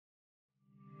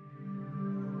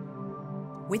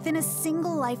Within a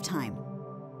single lifetime,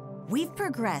 we've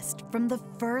progressed from the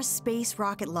first space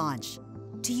rocket launch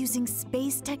to using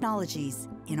space technologies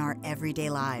in our everyday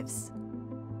lives.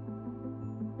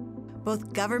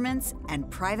 Both governments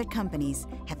and private companies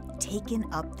have taken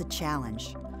up the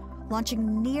challenge,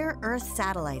 launching near-Earth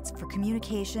satellites for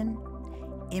communication,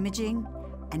 imaging,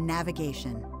 and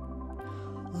navigation.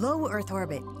 Low Earth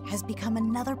orbit has become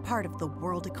another part of the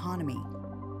world economy.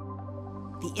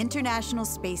 The International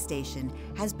Space Station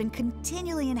has been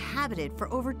continually inhabited for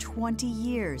over 20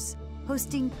 years,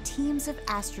 hosting teams of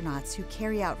astronauts who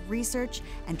carry out research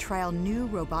and trial new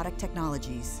robotic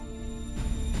technologies.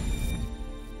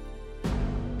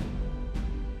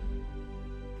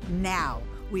 Now,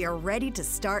 we are ready to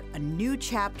start a new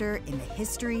chapter in the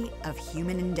history of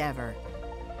human endeavor,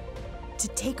 to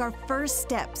take our first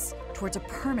steps towards a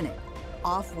permanent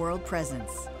off-world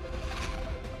presence.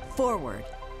 Forward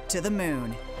to the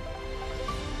moon.